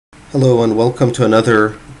Hello and welcome to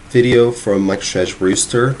another video from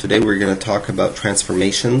MicroRooster. Today we're going to talk about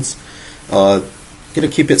transformations. Going to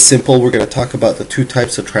keep it simple. We're going to talk about the two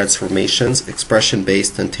types of transformations,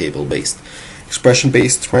 expression-based and table-based.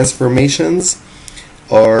 Expression-based transformations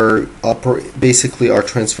are basically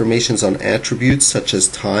transformations on attributes such as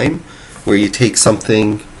time, where you take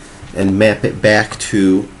something and map it back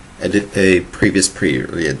to a previous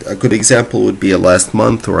period. A good example would be a last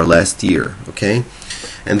month or a last year. Okay.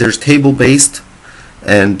 And there's table-based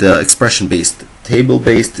and expression-based.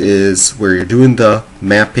 Table-based is where you're doing the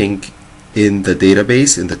mapping in the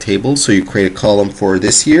database, in the table. So you create a column for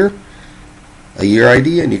this year, a year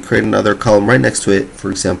ID, and you create another column right next to it,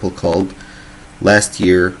 for example, called last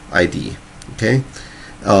year ID. Okay.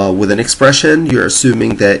 With an expression, you're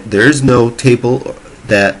assuming that there is no table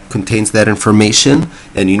that contains that information,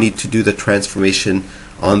 and you need to do the transformation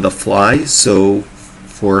on the fly. So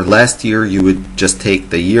for last year, you would just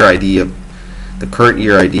take the year ID of the current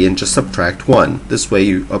year ID and just subtract 1. This way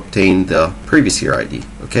you obtain the previous year ID.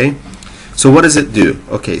 Okay? So what does it do?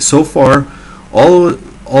 Okay, so far all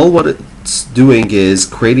what it's doing is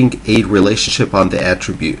creating a relationship on the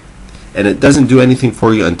attribute. And it doesn't do anything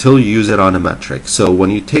for you until you use it on a metric. So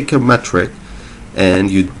when you take a metric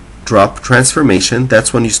and you drop transformation,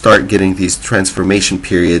 that's when you start getting these transformation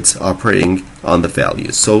periods operating on the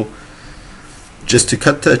values. So just to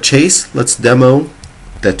cut to a chase, let's demo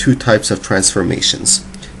the two types of transformations.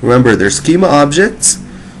 Remember, they're schema objects,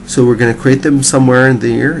 so we're going to create them somewhere in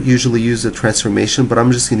there. Usually use a transformation, but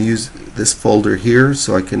I'm just going to use this folder here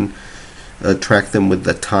so I can track them with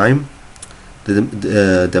the time,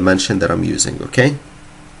 the dimension that I'm using. Okay,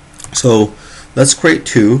 so let's create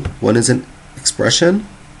two. One is an expression,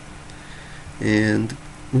 and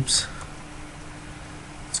let's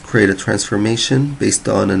create a transformation based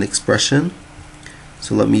on an expression.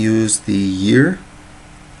 So let me use the year.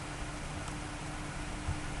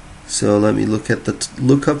 So let me look at the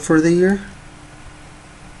lookup for the year.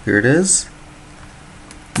 Here it is.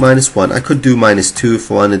 -1. I could do -2 if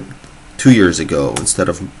I wanted 2 years ago instead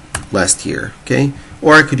of last year. Okay?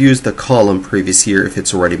 Or I could use the column previous year if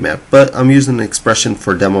it's already mapped. But I'm using an expression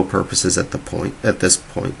for demo purposes at this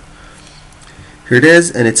point. Here it is,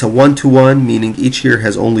 and it's a 1-to-1, meaning each year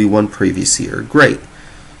has only one previous year. Great.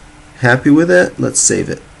 Happy with it? Let's save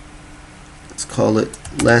it. Let's call it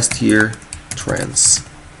last year trans.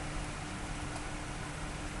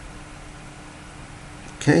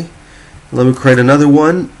 Okay. Let me create another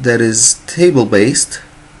one that is table based,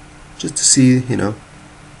 just to see,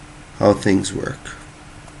 how things work.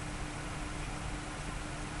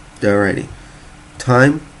 Alrighty.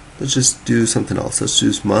 Time. Let's just do something else. Let's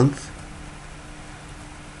use month.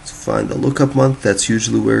 Let's find the lookup month. That's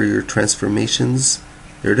usually where your transformations.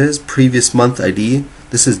 There it is, previous month ID.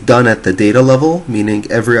 This is done at the data level, meaning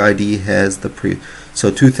every ID has the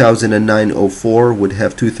so 2009-04 would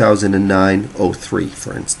have 2009-03,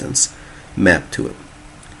 for instance, mapped to it.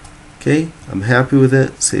 Okay, I'm happy with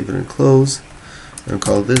it. Save it and close. And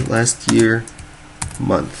call this last year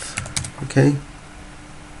month. Okay,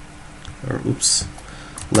 or oops,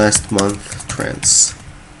 last month trans.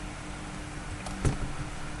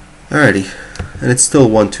 Alrighty, and it's still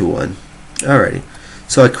 1-to-1. Alrighty.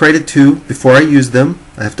 So I created two. Before I use them,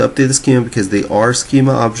 I have to update the schema because they are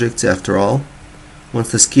schema objects after all. Once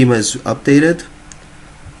the schema is updated,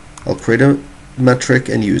 I'll create a metric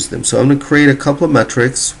and use them. So I'm going to create a couple of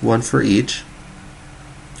metrics, one for each.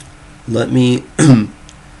 Let me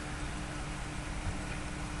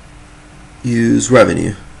use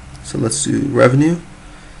revenue. So let's do revenue,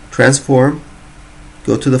 transform,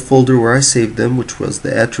 go to the folder where I saved them, which was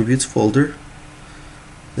the attributes folder.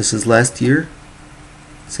 This is last year.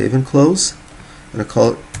 Save and close. I'm going to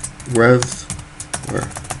call it rev, or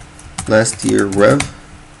last year rev.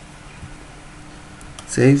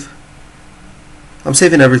 Save. I'm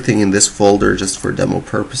saving everything in this folder just for demo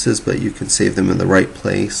purposes, but you can save them in the right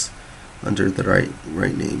place under the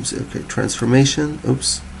right names. Okay, transformation.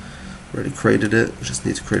 Oops, already created it. I just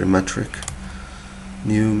need to create a metric.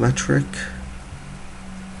 New metric.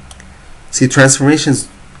 See, transformations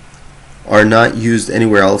are not used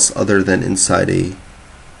anywhere else other than inside a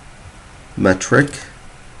metric,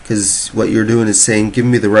 because what you're doing is saying give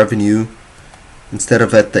me the revenue instead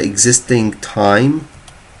of at the existing time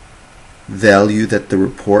value that the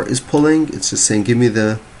report is pulling. It's just saying give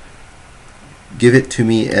it to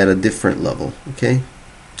me at a different level. Okay,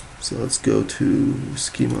 so let's go to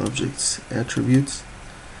schema objects, attributes.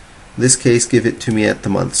 In this case, give it to me at the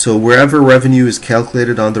month. So wherever revenue is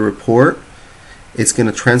calculated on the report, it's going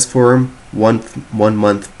to transform one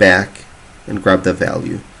month back and grab the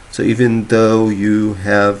value. So even though you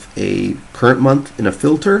have a current month in a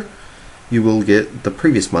filter, you will get the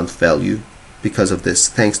previous month value because of this,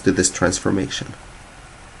 thanks to this transformation.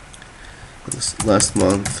 This last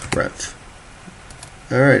month rev.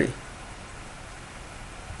 Alrighty.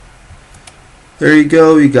 There you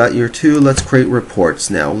go, you got your two. Let's create reports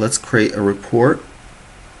now. Let's create a report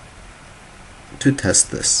to test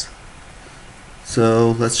this.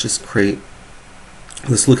 So let's just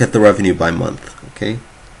let's look at the revenue by month, okay?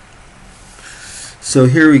 So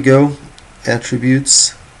here we go,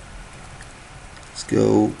 attributes. Let's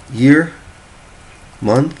go year,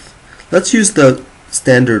 month. Let's use the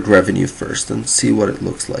standard revenue first and see what it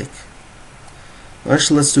looks like.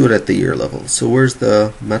 Actually, let's do it at the year level. So where's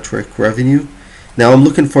the metric revenue? Now I'm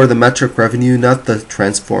looking for the metric revenue, not the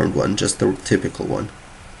transformed one, just the typical one.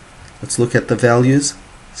 Let's look at the values,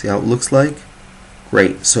 see how it looks like.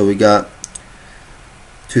 Great, so we got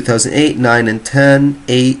 2008, 9 and 10,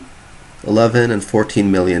 8, 11 and $14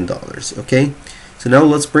 million. Okay, so now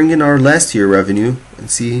let's bring in our last year revenue and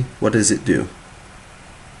see what does it do.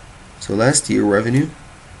 So last year revenue,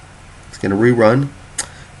 it's going to rerun.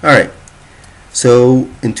 Alright, so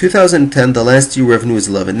in 2010 the last year revenue is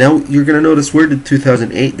 11. Now you're going to notice, where did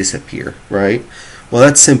 2008 disappear, right? Well,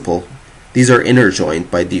 that's simple. These are inner joined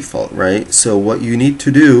by default, right? So what you need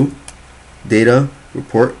to do, data,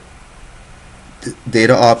 report,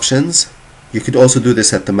 data options. You could also do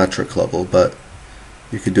this at the metric level, but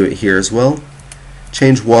you could do it here as well.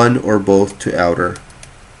 Change one or both to outer.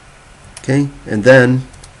 Okay, and then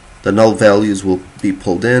the null values will be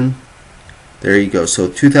pulled in. There you go. So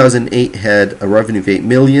 2008 had a revenue of 8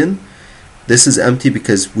 million. This is empty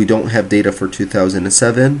because we don't have data for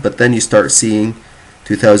 2007, but then you start seeing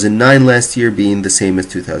 2009 last year being the same as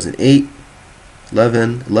 2008,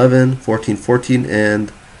 11, 11, 14, 14,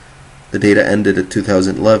 and the data ended at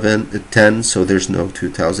 2011 at 10, so there's no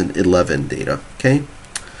 2011 data. Okay,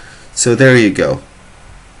 so there you go.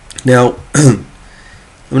 Now I'm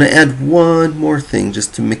going to add one more thing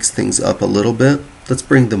just to mix things up a little bit. Let's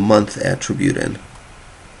bring the month attribute in.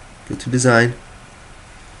 Go to design.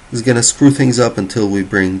 This is going to screw things up until we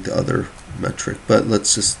bring the other metric, but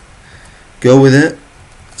let's just go with it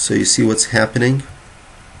so you see what's happening.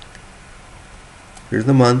 Here's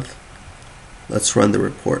the month. Let's run the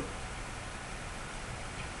report.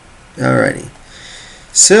 Alrighty.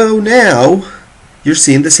 So now you're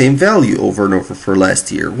seeing the same value over and over for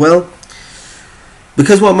last year. Well,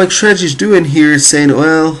 because what MicroStrategy is doing here is saying,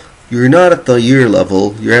 well, you're not at the year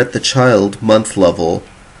level, you're at the child month level,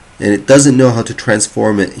 and it doesn't know how to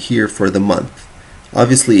transform it here for the month.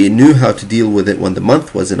 Obviously, it knew how to deal with it when the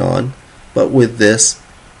month wasn't on, but with this,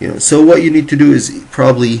 so what you need to do is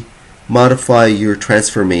probably modify your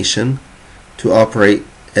transformation to operate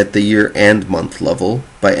at the year and month level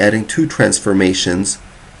by adding two transformations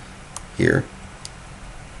here.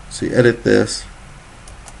 So you edit this,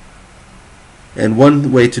 and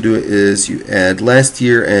one way to do it is you add last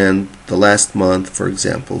year and the last month, for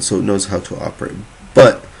example, so it knows how to operate.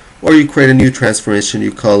 Or you create a new transformation,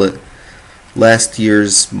 you call it last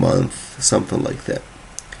year's month, something like that.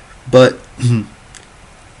 But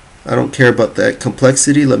I don't care about that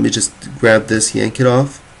complexity. Let me just grab this, yank it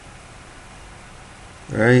off.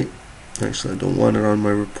 Alright, actually I don't want it on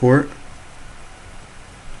my report,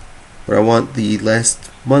 but I want the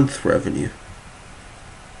last month revenue.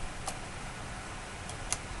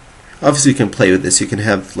 Obviously you can play with this. You can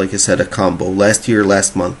have, like I said, a combo, last year,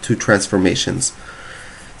 last month, two transformations.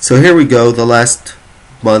 So here we go, the last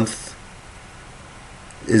month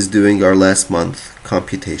is doing our last month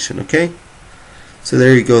computation, okay? So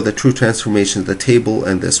there you go, the true transformation, the table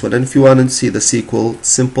and this one. And if you want to see the SQL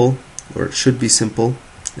simple, or it should be simple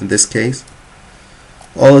in this case,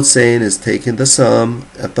 all it's saying is taking the sum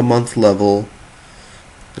at the month level,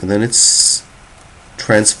 and then it's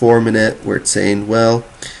transforming it where it's saying, well,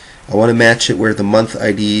 I want to match it where the month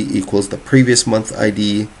ID equals the previous month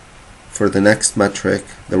ID for the next metric,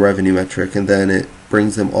 the revenue metric, and then it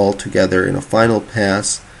brings them all together in a final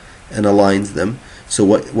pass and aligns them. So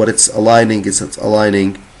what it's aligning is it's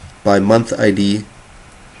aligning by month ID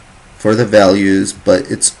for the values,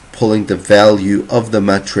 but it's pulling the value of the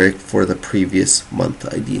metric for the previous month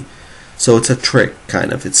ID. So it's a trick,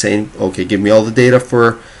 kind of. It's saying, okay, give me all the data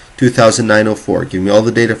for 2009-04, give me all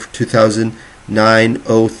the data for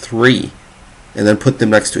 2009-03, and then put them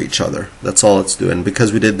next to each other. That's all it's doing.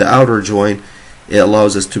 Because we did the outer join, it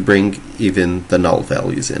allows us to bring even the null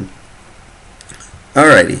values in.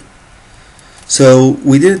 Alrighty. So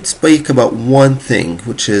we didn't speak about one thing,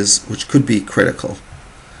 which could be critical.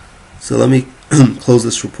 So let me close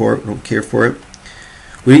this report. I don't care for it.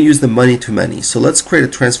 We didn't use the many to many. So let's create a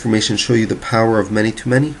transformation, show you the power of many to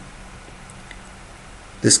many.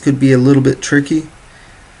 This could be a little bit tricky.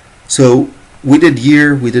 So we did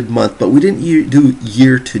year, we did month, but we didn't do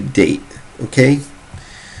year to date. Okay?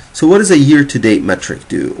 So what does a year to date metric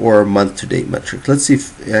do, or a month to date metric? Let's see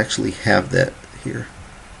if we actually have that here.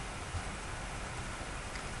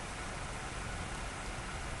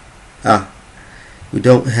 We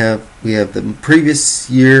don't have, we have the previous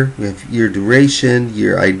year, we have year duration,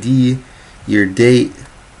 year ID, year date,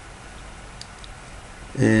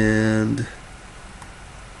 and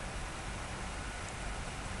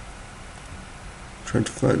trying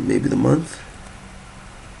to find maybe the month.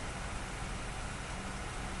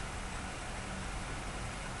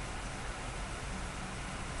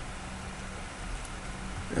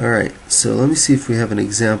 Alright, so let me see if we have an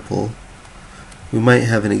example. We might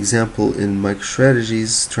have an example in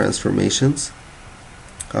MicroStrategy's transformations.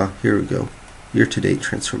 Here we go. Year-to-date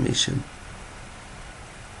transformation.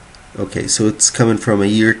 Okay, so it's coming from a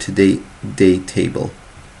year-to-date day table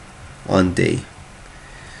on day.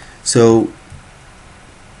 So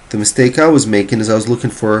the mistake I was making is I was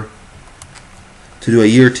looking for, to do a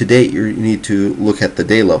year-to-date, you need to look at the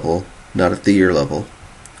day level, not at the year level.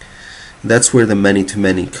 That's where the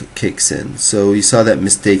many-to-many kicks in. So you saw that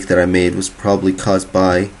mistake that I made was probably caused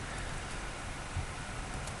by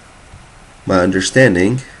my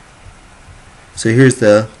understanding. So here's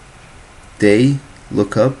the day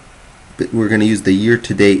lookup, but we're going to use the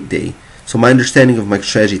year-to-date day. So my understanding of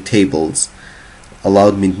MicroStrategy tables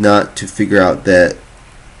allowed me not to figure out that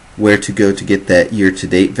where to go to get that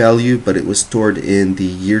year-to-date value, but it was stored in the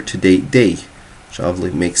year-to-date day, which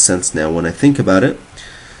obviously makes sense now when I think about it.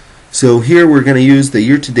 So here we're going to use the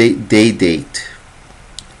year-to-date day date.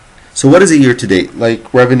 So what is a year-to-date?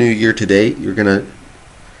 Like revenue year-to-date, you're going to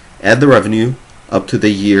add the revenue up to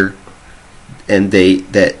the year and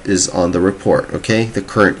date that is on the report, okay? The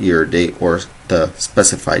current year date or the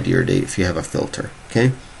specified year date if you have a filter,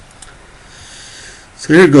 okay?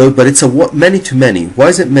 So here it goes, but it's a many-to-many. Why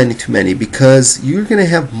is it many-to-many? Because you're going to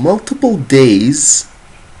have multiple days,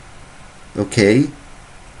 okay,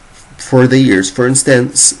 for the years. For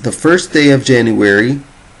instance, the first day of January,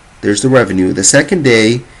 there's the revenue. The second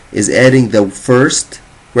day is adding the first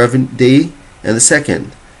revenue day and the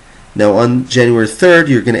second. Now on January 3rd,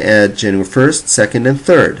 you're going to add January 1st, 2nd, and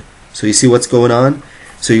 3rd. So you see what's going on?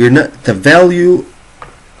 So you're not, the value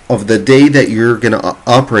of the day that you're going to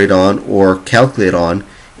operate on or calculate on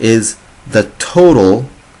is the total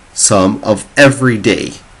sum of every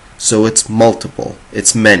day. So it's multiple,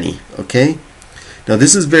 it's many, okay? Now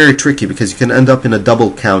this is very tricky because you can end up in a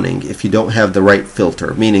double counting if you don't have the right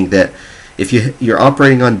filter, meaning that if you're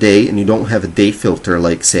operating on day and you don't have a day filter,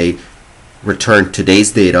 like say return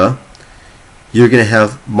today's data, you're going to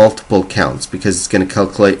have multiple counts because it's going to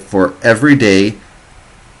calculate for every day,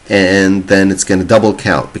 and then it's going to double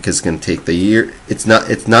count because it's going to take the year. It's not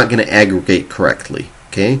going to aggregate correctly,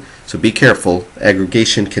 okay? So be careful.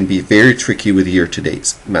 Aggregation can be very tricky with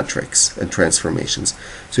year-to-date metrics and transformations.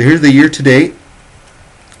 So here's the year-to-date.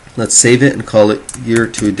 Let's save it and call it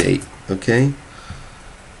year-to-date, okay?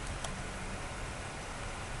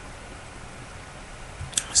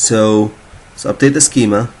 So let's update the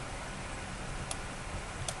schema.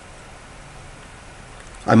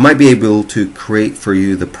 I might be able to create for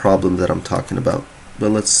you the problem that I'm talking about,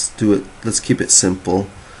 but let's do it. Let's keep it simple.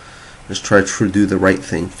 Let's try to do the right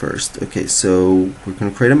thing first. Okay, so we're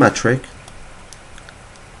going to create a metric.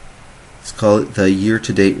 Let's call it the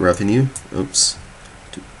year-to-date revenue. Oops.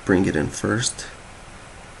 Bring it in first.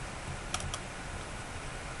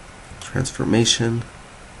 Transformation.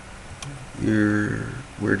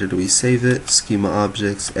 Where did we save it? Schema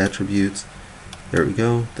objects, attributes. There we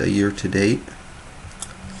go. The year-to-date.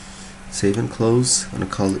 Save and close. I'm gonna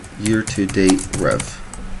call it year-to-date rev.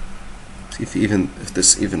 See if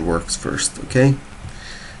this even works first. Okay.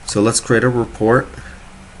 So let's create a report.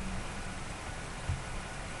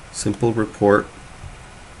 Simple report.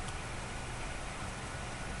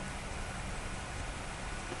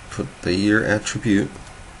 Put the year attribute,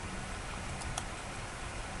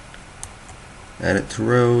 add it to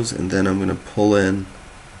rows, and then I'm going to pull in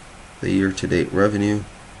the year-to-date revenue,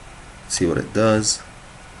 see what it does.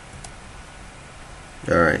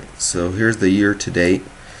 Alright, so here's the year-to-date.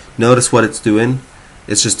 Notice what it's doing.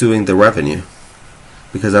 It's just doing the revenue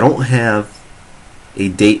because I don't have a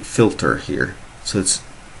date filter here, so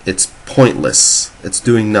it's pointless. It's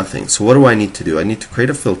doing nothing. So what do I need to do? I need to create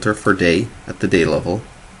a filter for day at the day level.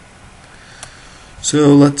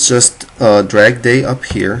 So let's just drag day up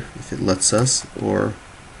here if it lets us, or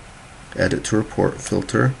add it to report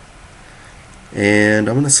filter, and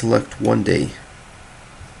I'm going to select one day.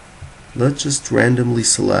 Let's just randomly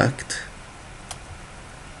select.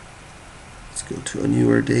 Let's go to a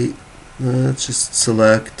newer date. Let's just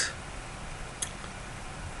select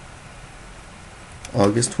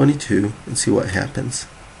August 22 and see what happens.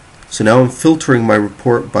 So now I'm filtering my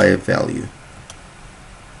report by a value.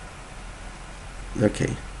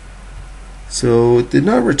 Okay, so it did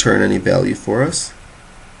not return any value for us.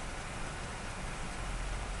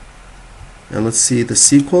 Now let's see the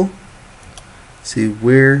SQL. See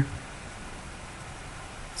where.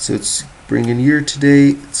 So it's bringing year to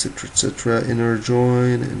date, etc., inner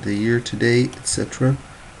join, and the year to date, etc.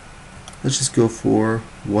 Let's just go for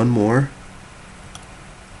one more.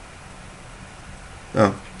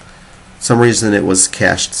 Oh, some reason it was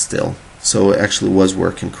cached still, so it actually was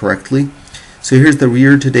working correctly. So here's the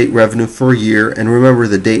year-to-date revenue for a year, and remember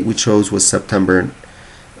the date we chose was September,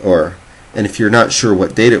 and if you're not sure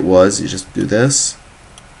what date it was, you just do this.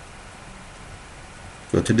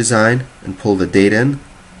 Go to design and pull the date in.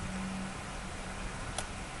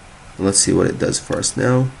 And let's see what it does for us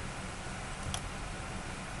now.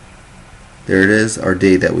 There it is, our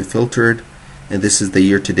day that we filtered, and this is the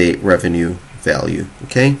year-to-date revenue value.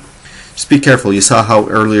 Okay, just be careful. You saw how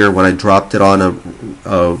earlier when I dropped it on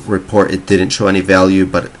a report it didn't show any value,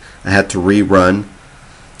 but I had to rerun.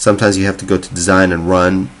 Sometimes you have to go to design and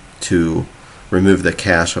run to remove the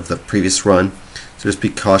cache of the previous run, so just be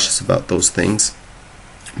cautious about those things,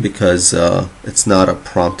 because it's not a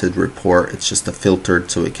prompted report, it's just a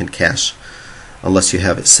filtered so it can cache, unless you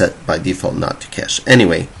have it set by default not to cache.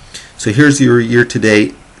 Anyway, so here's your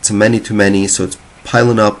year-to-date. It's a many-to-many, so it's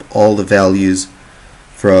piling up all the values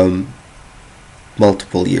from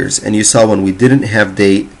multiple years. And you saw when we didn't have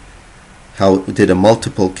date how it did a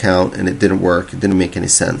multiple count and it didn't work. It didn't make any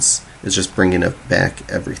sense. It's just bringing it back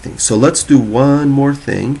everything. So let's do one more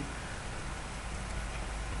thing.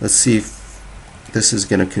 Let's see if this is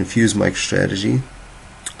going to confuse MicroStrategy.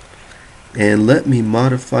 And let me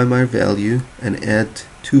modify my value and add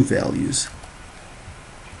two values.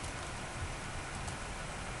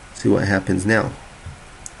 See what happens now.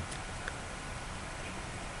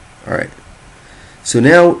 Alright, so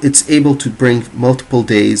now it's able to bring multiple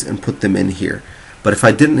days and put them in here. But if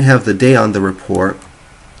I didn't have the day on the report,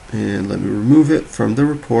 and let me remove it from the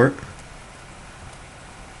report.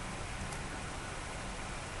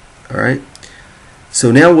 Alright,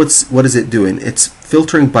 so now what is it doing? It's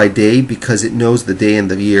filtering by day because it knows the day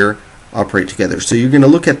and the year operate together. So you're going to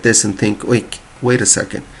look at this and think, wait a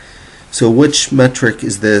second. So which metric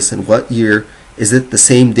is this and what year? Is it the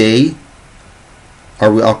same day?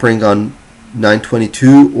 Are we operating on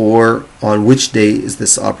 9/22, or on which day is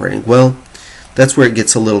this operating? Well, that's where it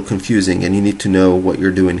gets a little confusing, and you need to know what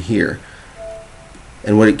you're doing here.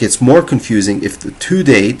 And when it gets more confusing, if the two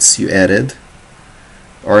dates you added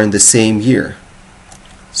are in the same year.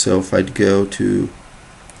 So if I'd go to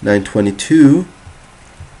 9/22,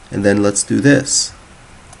 and then let's do this.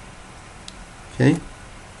 Okay.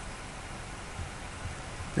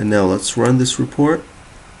 And now let's run this report.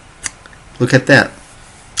 Look at that.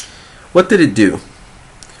 What did it do?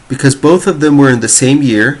 Because both of them were in the same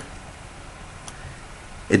year,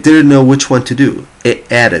 it didn't know which one to do.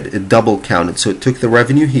 It added, it double counted. So it took the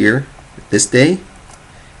revenue here at this day,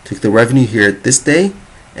 took the revenue here at this day,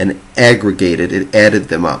 and aggregated, it added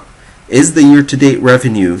them up. Is the year-to-date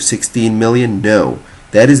revenue 16 million? No.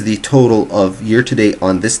 That is the total of year-to-date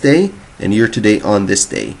on this day and year-to-date on this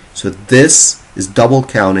day. So this is double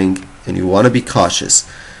counting, and you want to be cautious.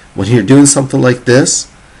 When you're doing something like this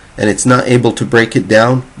and it's not able to break it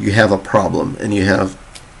down, you have a problem and you have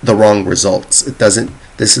the wrong results. It doesn't.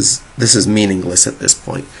 This is meaningless at this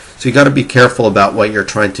point. So you got to be careful about what you're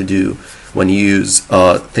trying to do when you use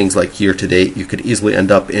things like year-to-date. You could easily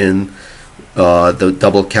end up in the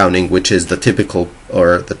double counting, which is the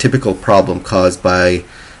typical problem caused by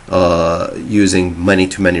using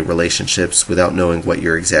many-to-many relationships without knowing what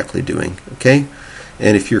you're exactly doing. Okay.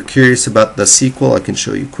 And if you're curious about the SQL, I can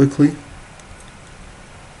show you quickly.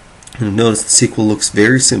 And notice the SQL looks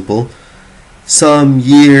very simple. Some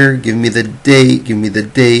year, give me the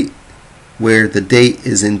date where the date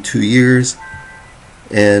is in 2 years.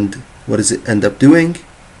 And what does it end up doing?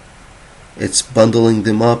 It's bundling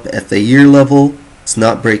them up at the year level. It's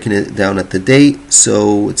not breaking it down at the date,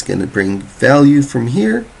 so it's going to bring value from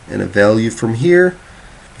here and a value from here,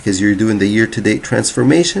 because you're doing the year-to-date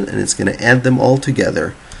transformation, and it's going to add them all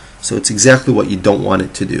together. So it's exactly what you don't want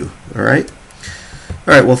it to do. Alright,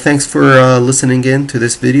 well, thanks for listening in to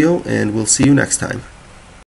this video, and we'll see you next time.